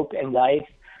great hope and life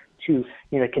to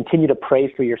continue to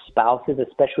pray for your spouses,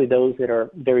 especially those that are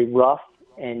very rough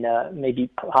and maybe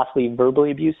possibly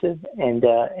verbally abusive, and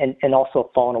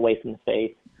also fallen away from the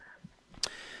faith.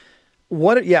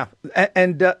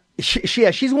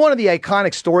 She's one of the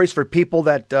iconic stories for people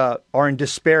that are in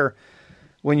despair.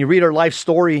 When you read her life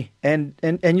story, and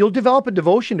you'll develop a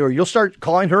devotion to her, you'll start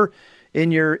calling her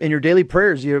in your daily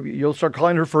prayers. You'll start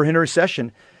calling her for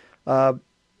intercession.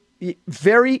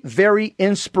 Very, very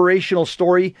inspirational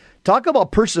story. Talk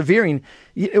about persevering.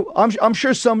 I'm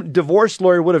sure some divorce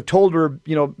lawyer would have told her,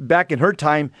 back in her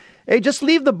time, hey, just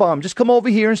leave the bum, just come over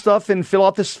here and stuff and fill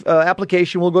out this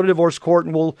application. We'll go to divorce court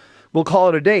and we'll call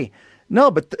it a day. No,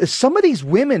 but some of these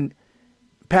women,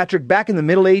 Patrick, back in the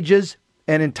Middle Ages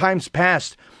and in times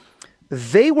past,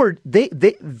 they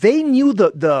knew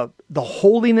the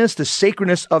holiness, the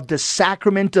sacredness of the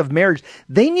sacrament of marriage.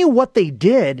 They knew what they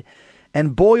did,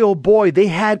 and boy, oh boy, they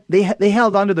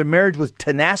held on to their marriage with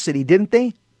tenacity, didn't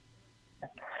they?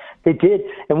 They did.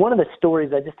 And one of the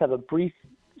stories, I just have a brief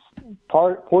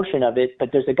portion of it,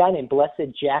 but there's a guy named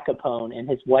Blessed Jacopone, and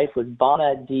his wife was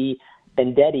Bona di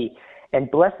Bendetti. And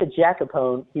Blessed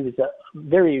Jacopone, he was a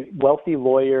very wealthy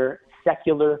lawyer,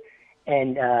 secular,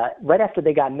 and right after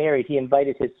they got married, he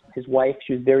invited his wife.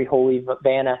 She was very holy,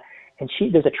 Vanna, and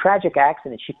there's a tragic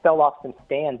accident. She fell off some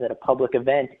stands at a public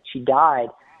event. She died,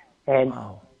 and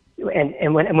wow.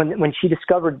 and when she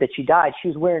discovered that she died, she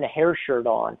was wearing a hair shirt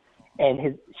on,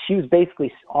 and she was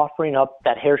basically offering up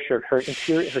that hair shirt, her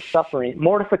suffering,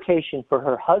 mortification for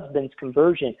her husband's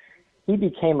conversion. He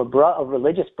became a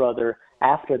religious brother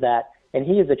after that. And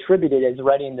he is attributed as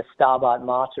writing the Stabat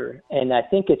Mater. And I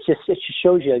think it just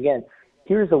shows you, again,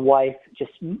 here's a wife,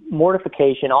 just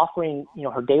mortification, offering,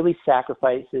 her daily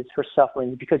sacrifices, her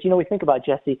sufferings. Because, we think about,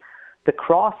 Jesse, the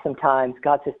cross sometimes,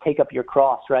 God says, take up your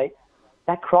cross, right?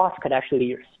 That cross could actually be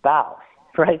your spouse,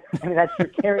 right? I mean, you're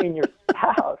carrying your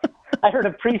spouse. I heard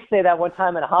a priest say that one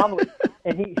time in a homily,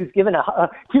 and he was given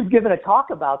a talk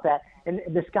about that. And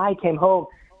this guy came home,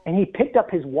 and he picked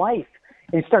up his wife,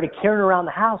 And he started carrying around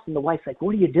the house, and the wife's like,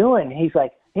 "What are you doing?" And he's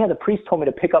like, "Yeah, the priest told me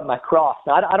to pick up my cross."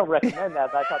 Now, I don't recommend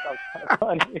that, but I thought that was kind of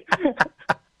funny.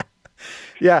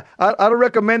 Yeah, I don't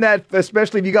recommend that,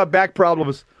 especially if you got back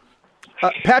problems.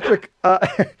 Patrick,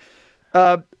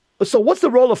 so what's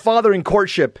the role of father in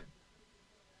courtship?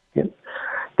 Yeah.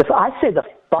 I say the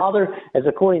father, as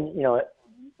according,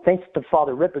 thanks to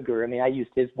Father Ripperger. I mean, I used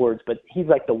his words, but he's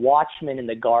like the watchman and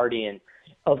the guardian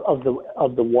of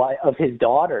his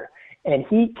daughter, and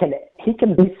he can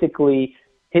basically,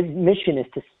 his mission is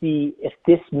to see if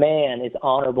this man is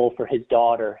honorable for his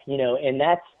daughter, and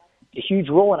that's a huge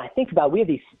role. And I think about, we have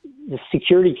the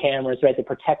security cameras, right, that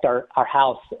protect our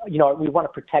house. We want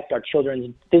to protect our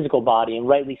children's physical body, and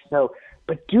rightly so.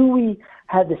 But do we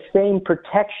have the same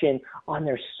protection on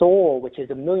their soul, which is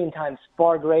 1,000,000 times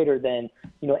far greater than,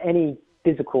 any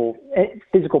physical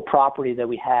property that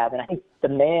we have? And I think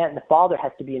the father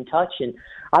has to be in touch. And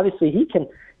obviously he can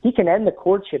end the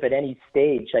courtship at any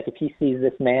stage. Like if he sees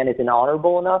this man isn't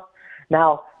honorable enough.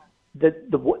 Now, the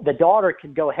daughter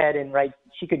could go ahead and, right,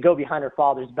 she could go behind her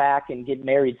father's back and get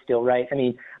married still, right? I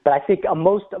mean, but I think a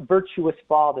most virtuous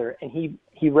father, and he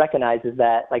recognizes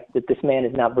that, like, that this man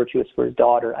is not virtuous for his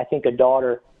daughter. I think a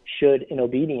daughter should, in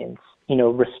obedience,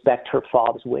 respect her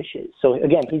father's wishes. So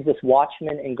again, he's this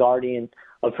watchman and guardian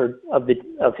of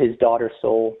his daughter's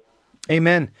soul.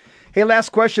 Amen. Hey, last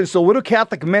question. So what do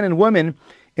Catholic men and women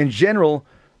in general,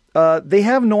 they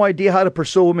have no idea how to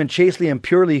pursue women chastely and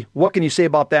purely. What can you say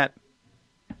about that?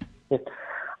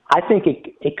 I think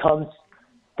it comes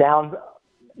down,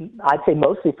 I'd say,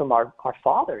 mostly from our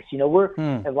fathers. We're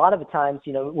a lot of the times,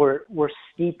 we're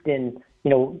steeped in,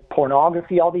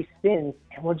 pornography, all these sins,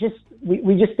 and we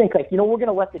just think like, we're going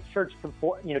to let the church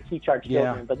teach our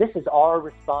children, Yeah. but this is our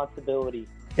responsibility.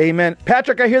 Amen.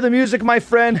 Patrick, I hear the music, my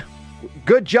friend.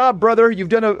 Good job, brother. You've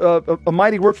done a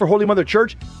mighty work for Holy Mother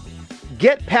Church.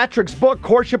 Get Patrick's book,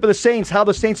 Courtship of the Saints, How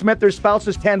the Saints Met Their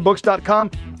Spouses,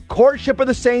 10books.com. Courtship of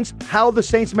the Saints, How the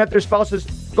Saints Met Their Spouses.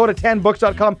 Go to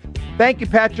 10books.com. Thank you,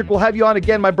 Patrick. We'll have you on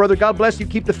again, my brother. God bless you.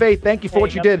 Keep the faith. Thank you for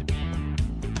what you did.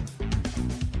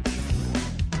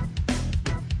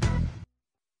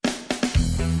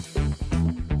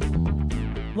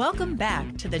 Welcome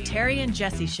back to the Terry and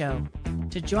Jesse Show.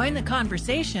 To join the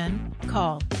conversation,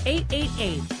 call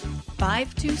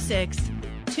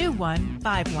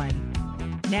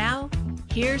 888-526-2151. Now,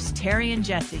 here's Terry and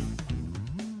Jesse.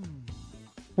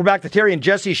 We're back to Terry and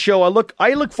Jesse Show.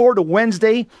 I look forward to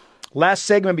Wednesday, last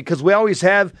segment, because we always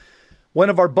have one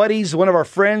of our buddies, one of our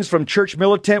friends from Church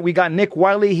Militant. We got Nick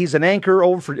Wiley. He's an anchor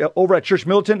over at Church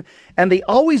Militant, and they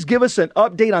always give us an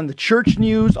update on the church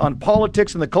news, on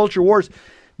politics, and the culture wars.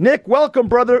 Nick, welcome,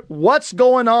 brother. What's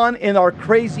going on in our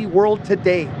crazy world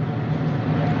today?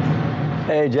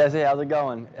 Hey, Jesse, how's it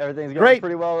going? Everything's going Great.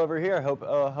 Pretty well over here. Hope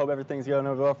everything's going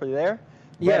over well for you there.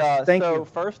 Yes, thank you. So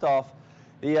first off,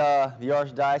 the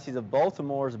Archdiocese of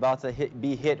Baltimore is about to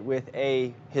be hit with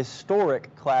a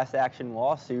historic class action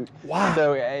lawsuit. Wow.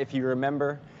 So if you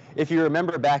remember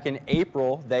back in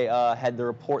April, they had the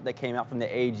report that came out from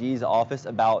the AG's office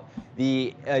about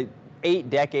the 8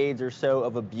 decades or so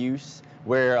of abuse,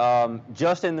 where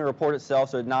just in the report itself,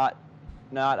 so not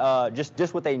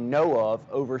just what they know of,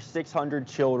 over 600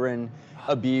 children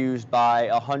abused by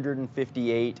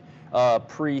 158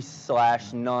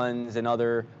 priests/nuns and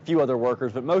few other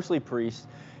workers, but mostly priests.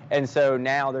 And so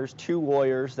now there's 2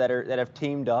 lawyers that have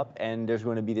teamed up, and there's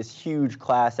going to be this huge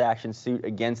class action suit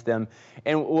against them.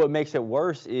 And what makes it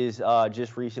worse is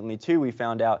just recently too, we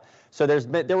found out. So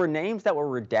there were names that were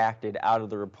redacted out of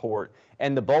the report,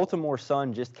 and the Baltimore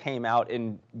Sun just came out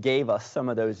and gave us some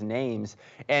of those names.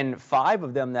 And 5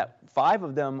 of them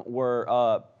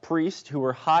were priests who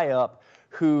were high up,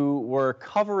 who were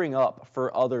covering up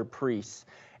for other priests.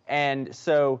 And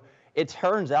so it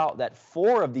turns out that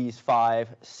 4 of these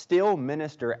 5 still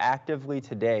minister actively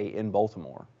today in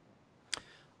Baltimore.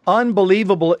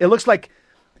 Unbelievable. It looks like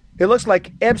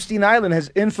Epstein Island has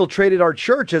infiltrated our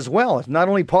church as well. It's not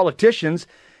only politicians,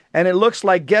 and it looks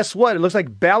like, guess what? It looks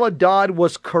like Balladod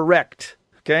was correct.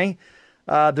 Okay?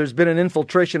 There's been an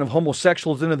infiltration of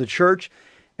homosexuals into the church,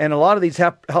 and a lot of these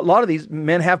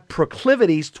men have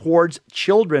proclivities towards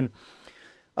children.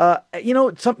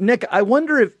 Nick, I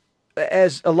wonder if,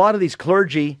 as a lot of these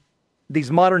clergy,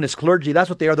 these modernist clergy, that's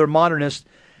what they are, they're modernists,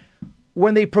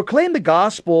 when they proclaim the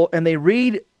gospel and they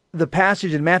read the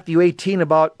passage in Matthew 18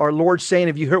 about our Lord saying,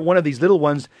 if you hurt one of these little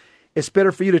ones, it's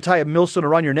better for you to tie a millstone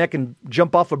around your neck and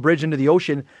jump off a bridge into the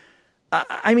ocean.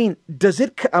 I mean,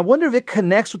 I wonder if it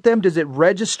connects with them? Does it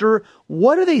register?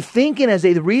 What are they thinking as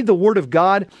they read the Word of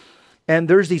God? And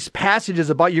there's these passages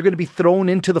about you're going to be thrown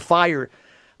into the fire.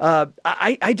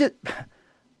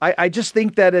 I just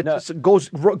think that it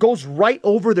goes right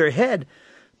over their head.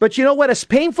 But you know what? As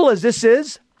painful as this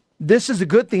is a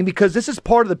good thing, because this is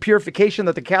part of the purification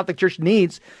that the Catholic Church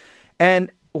needs.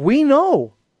 And we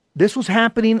know this was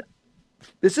happening.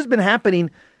 This has been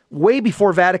happening way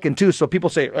before Vatican II. So people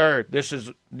say,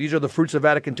 these are the fruits of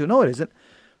Vatican II. No, it isn't.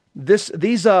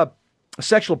 These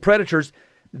sexual predators,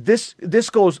 this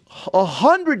goes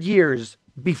 100 years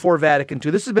before Vatican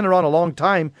II. This has been around a long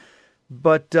time,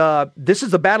 but this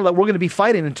is a battle that we're going to be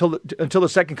fighting until the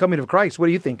second coming of Christ. What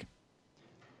do you think?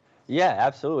 Yeah,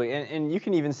 absolutely. And you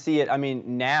can even see it,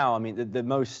 now, the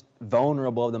most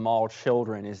vulnerable of them all,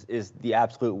 children, is the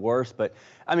absolute worst. But,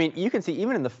 you can see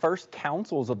even in the first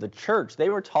councils of the church, they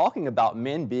were talking about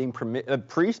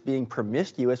priests being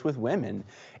promiscuous with women.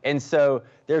 And so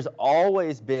there's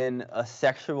always been a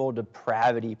sexual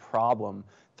depravity problem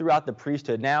throughout the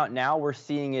priesthood. Now we're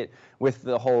seeing it with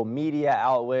the whole media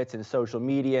outlets and social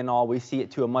media and all. We see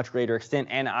it to a much greater extent,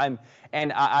 and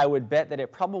I would bet that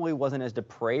it probably wasn't as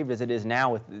depraved as it is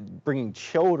now with bringing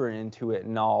children into it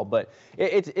and all. But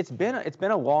it's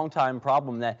been a long time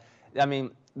problem that,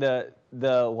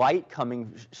 the light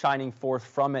shining forth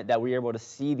from it, that we're able to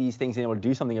see these things and able to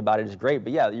do something about it is great.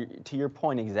 But yeah, to your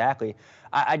point exactly,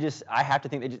 I have to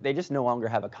think they just no longer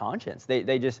have a conscience. They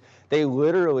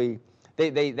literally.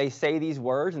 They say these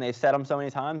words, and they've said them so many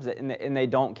times, and they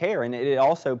don't care. And it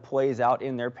also plays out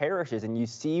in their parishes. And you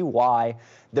see why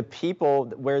the people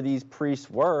where these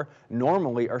priests were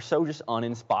normally are so just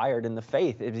uninspired in the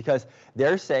faith. It's because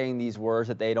they're saying these words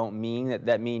that they don't mean,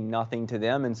 that mean nothing to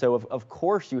them. And so, of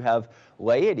course, you have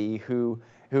laity who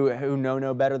know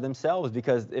no better themselves,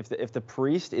 because if the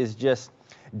priest is just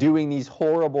doing these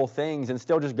horrible things and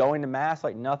still just going to Mass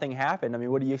like nothing happened,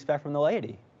 what do you expect from the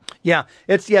laity? Yeah,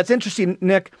 it's interesting,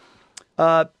 Nick.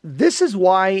 This is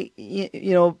why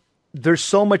there's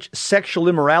so much sexual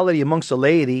immorality amongst the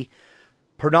laity,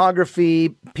 pornography,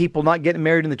 people not getting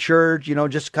married in the church,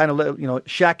 just kind of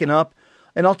shacking up,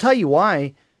 and I'll tell you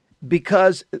why.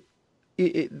 Because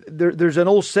there's an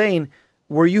old saying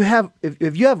where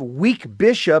if you have weak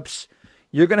bishops,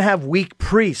 you're going to have weak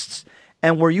priests,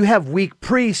 and where you have weak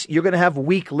priests, you're going to have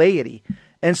weak laity.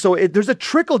 And so there's a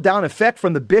trickle-down effect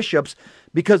from the bishops,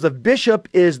 because the bishop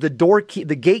is the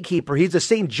gatekeeper. He's the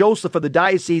St. Joseph of the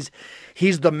diocese.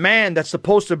 He's the man that's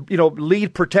supposed to,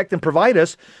 lead, protect, and provide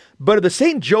us. But if the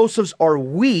St. Josephs are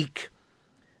weak,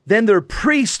 then their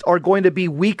priests are going to be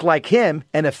weak like him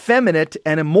and effeminate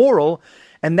and immoral.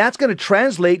 And that's going to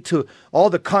translate to all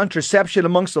the contraception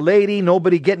amongst the laity,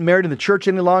 nobody getting married in the church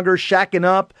any longer, shacking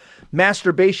up,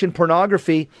 masturbation,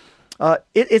 pornography.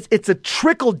 It's a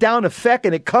trickle-down effect,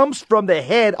 and it comes from the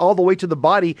head all the way to the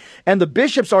body, and the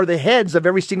bishops are the heads of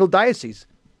every single diocese.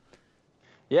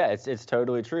 Yeah, it's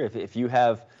totally true. If you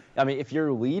have, if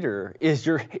your leader is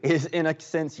in a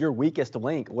sense your weakest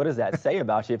link, what does that say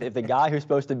about you? If the guy who's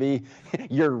supposed to be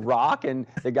your rock and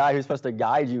the guy who's supposed to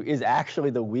guide you is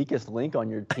actually the weakest link on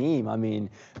your team,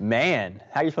 man,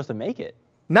 how are you supposed to make it?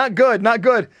 Not good, not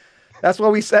good. That's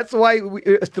why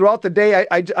throughout the day,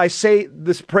 I say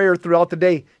this prayer throughout the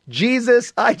day.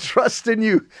 Jesus, I trust in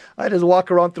you. I just walk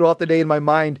around throughout the day in my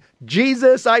mind.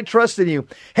 Jesus, I trust in you.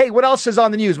 Hey, what else is on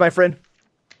the news, my friend?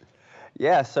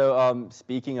 Yeah, so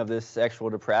speaking of this sexual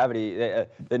depravity,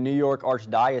 the New York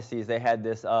Archdiocese, they had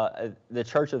this, the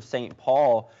Church of St.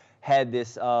 Paul had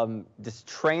this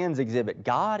trans exhibit.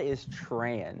 God is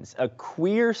trans, a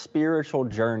queer spiritual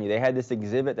journey. They had this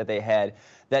exhibit that they had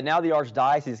that now the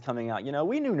Archdiocese is coming out.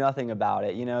 We knew nothing about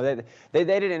it. They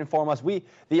didn't inform us. The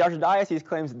Archdiocese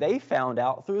claims they found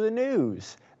out through the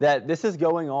news that this is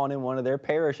going on in one of their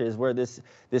parishes, where this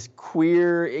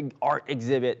queer art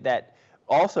exhibit that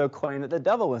also claimed that the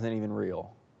devil wasn't even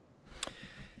real.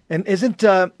 And isn't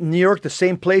New York the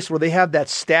same place where they have that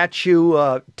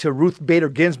statue to Ruth Bader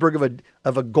Ginsburg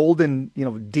of a golden,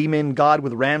 demon god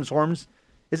with ram's horns?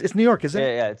 It's New York, isn't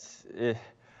it? Yeah,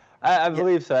 I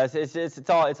believe so.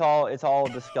 It's all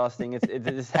disgusting.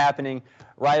 It's happening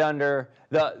right under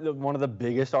the one of the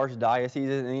biggest archdioceses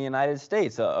in the United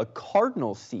States, a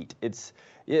cardinal seat. It's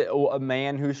a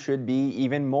man who should be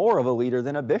even more of a leader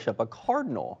than a bishop, a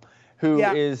cardinal, who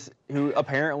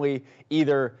apparently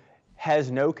either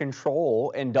has no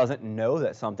control and doesn't know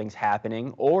that something's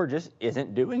happening, or just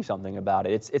isn't doing something about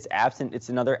it. It's absent. It's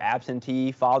another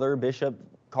absentee father, bishop,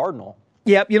 cardinal.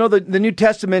 Yeah, the New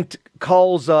Testament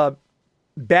calls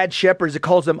bad shepherds, it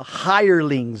calls them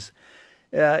hirelings.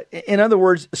 In other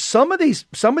words, some of these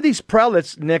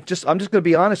prelates, Nick, I'm just going to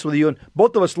be honest with you, and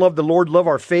both of us love the Lord, love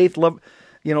our faith, love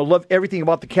everything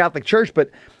about the Catholic Church,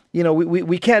 but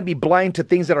we can't be blind to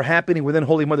things that are happening within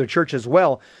Holy Mother Church as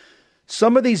well.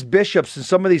 Some of these bishops and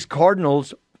some of these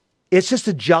cardinals It's just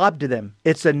a job to them.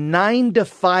 It's a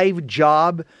 9-to-5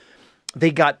 job.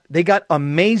 They got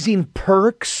amazing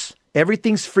perks.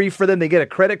 Everything's free for them. They get a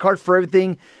credit card for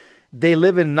everything. They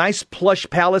live in nice plush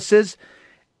palaces.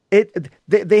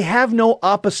 They have no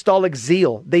apostolic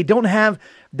zeal. They don't have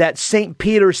that St.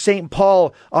 Peter, St.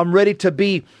 Paul, I'm ready to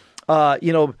be,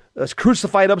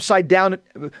 crucified upside down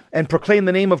and proclaim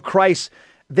the name of Christ.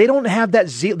 They don't have that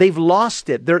zeal. They've lost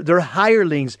it. They're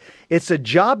hirelings. It's a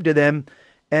job to them.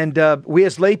 And we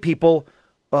as lay people,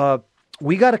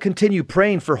 we got to continue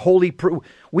praying for holy.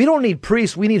 We don't need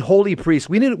priests. We need holy priests.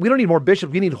 We don't need more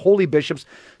bishops. We need holy bishops.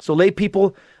 So lay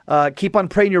people, keep on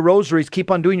praying your rosaries.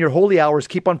 Keep on doing your holy hours.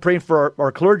 Keep on praying for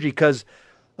our clergy because,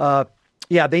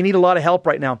 they need a lot of help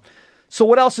right now. So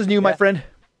what else is new, my friend?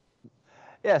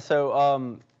 Yeah.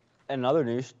 So in other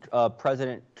news,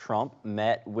 President Trump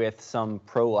met with some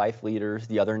pro-life leaders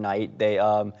the other night. They,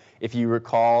 if you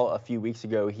recall, a few weeks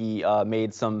ago, he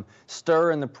made some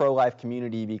stir in the pro-life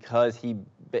community because a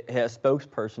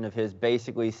spokesperson of his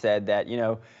basically said that,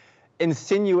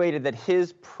 insinuated that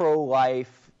his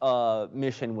pro-life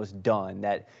mission was done,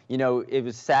 that, it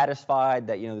was satisfied,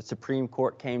 that, the Supreme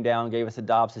Court came down, gave us a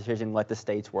Dobbs decision, let the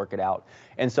states work it out.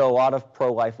 And so a lot of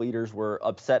pro-life leaders were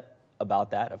upset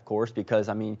about that, of course, because,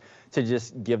 to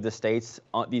just give the states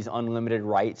these unlimited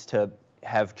rights to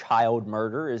have child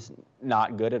murder is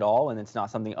not good at all, and it's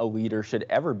not something a leader should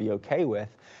ever be okay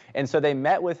with. And so they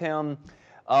met with him.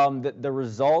 The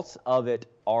results of it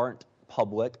aren't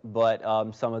public, but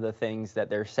some of the things that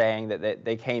they're saying that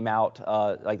they came out,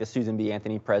 like the Susan B.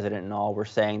 Anthony president and all, were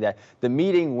saying that the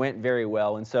meeting went very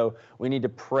well. And so we need to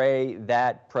pray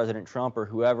that President Trump or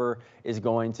whoever is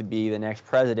going to be the next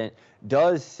president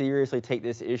does seriously take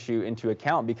this issue into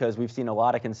account, because we've seen a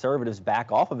lot of conservatives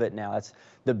back off of it now. That's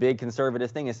the big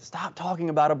conservative thing, is stop talking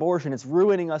about abortion. It's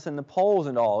ruining us in the polls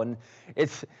and all. And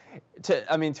it's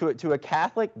to a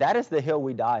Catholic, that is the hill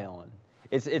we die on.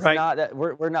 It's right. Not that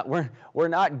we're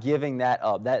not giving that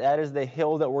up. That is the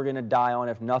hill that we're going to die on,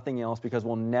 if nothing else, because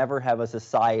we'll never have a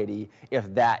society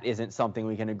if that isn't something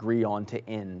we can agree on to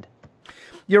end.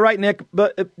 You're right, Nick,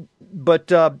 but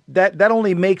that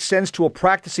only makes sense to a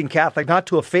practicing Catholic, not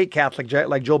to a fake Catholic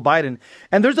like Joe Biden.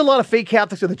 And there's a lot of fake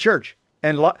Catholics in the church,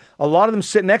 and a lot of them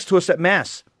sit next to us at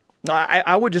Mass.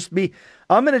 I'm going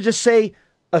to just say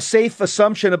a safe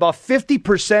assumption, about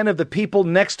 50% of the people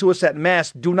next to us at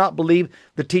Mass do not believe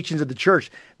the teachings of the church.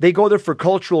 They go there for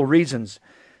cultural reasons.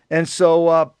 And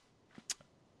so,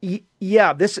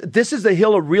 this is the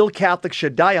hill a real Catholic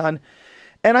should die on.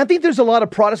 And I think there's a lot of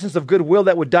Protestants of goodwill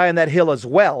that would die on that hill as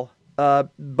well.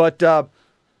 But the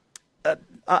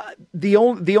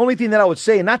only thing that I would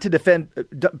say, and not to defend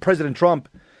President Trump,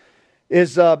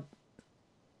 is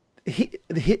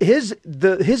his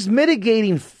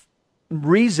mitigating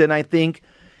reason, I think,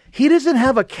 he doesn't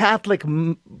have a Catholic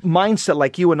mindset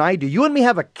like you and I do. You and me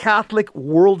have a Catholic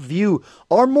worldview.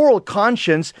 Our moral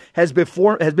conscience has been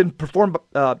formed by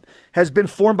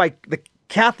the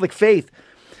Catholic faith.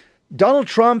 Donald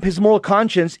Trump, his moral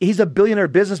conscience, he's a billionaire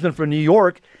businessman from New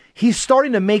York. He's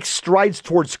starting to make strides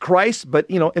towards Christ, but,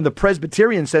 in the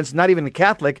Presbyterian sense, not even the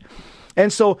Catholic.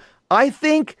 And so I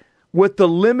think with the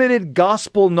limited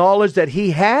gospel knowledge that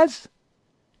he has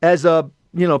as a,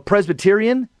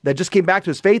 Presbyterian that just came back to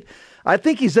his faith, I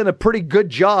think he's done a pretty good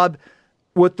job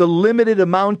with the limited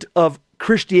amount of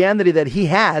Christianity that he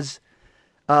has,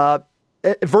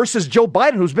 versus Joe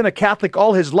Biden, who's been a Catholic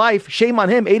all his life. Shame on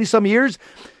him, 80-some years.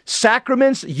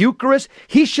 Sacraments, Eucharist,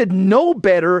 he should know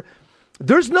better.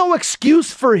 There's no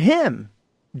excuse for him.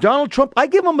 Donald Trump, I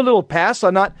give him a little pass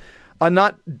on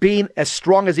not being as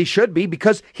strong as he should be,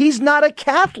 because he's not a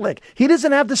Catholic. He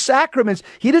doesn't have the sacraments.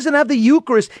 He doesn't have the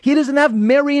Eucharist. He doesn't have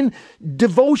Marian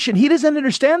devotion. He doesn't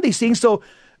understand these things. So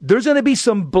there's going to be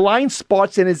some blind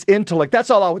spots in his intellect. That's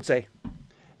all I would say.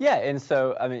 Yeah, and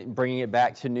so, bringing it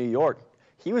back to New York,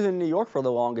 he was in New York for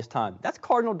the longest time. That's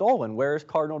Cardinal Dolan. Where is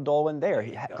Cardinal Dolan there?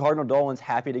 Cardinal Dolan's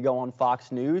happy to go on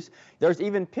Fox News. There's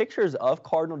even pictures of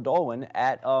Cardinal Dolan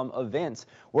at events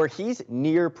where he's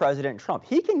near President Trump.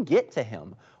 He can get to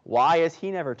him. Why has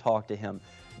he never talked to him?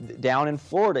 Down in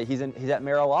Florida, he's at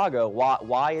Mar-a-Lago.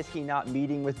 Why is he not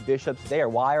meeting with bishops there?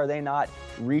 Why are they not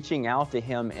reaching out to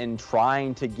him and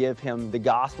trying to give him the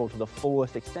gospel to the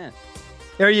fullest extent?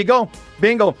 There you go.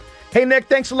 Bingo. Hey, Nick,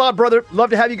 thanks a lot, brother.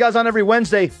 Love to have you guys on every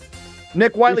Wednesday.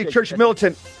 Nick Wiley, Church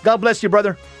Militant. God bless you,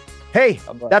 brother. Hey,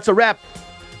 that's a wrap.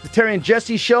 The Terry and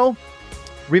Jesse Show.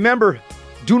 Remember,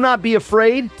 do not be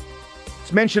afraid.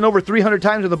 It's mentioned over 300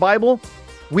 times in the Bible.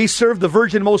 We serve the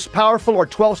Virgin Most Powerful, or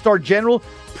 12-star general.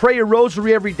 Pray your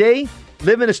rosary every day.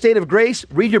 Live in a state of grace.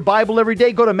 Read your Bible every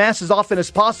day. Go to Mass as often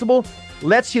as possible.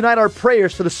 Let's unite our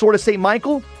prayers to the sword of St.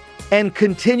 Michael. and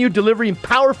continue delivering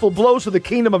powerful blows to the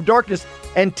kingdom of darkness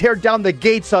and tear down the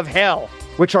gates of hell,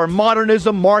 which are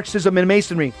modernism, Marxism, and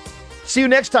Masonry. See you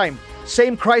next time.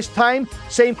 Same Christ time,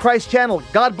 same Christ channel.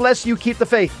 God bless you. Keep the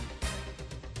faith.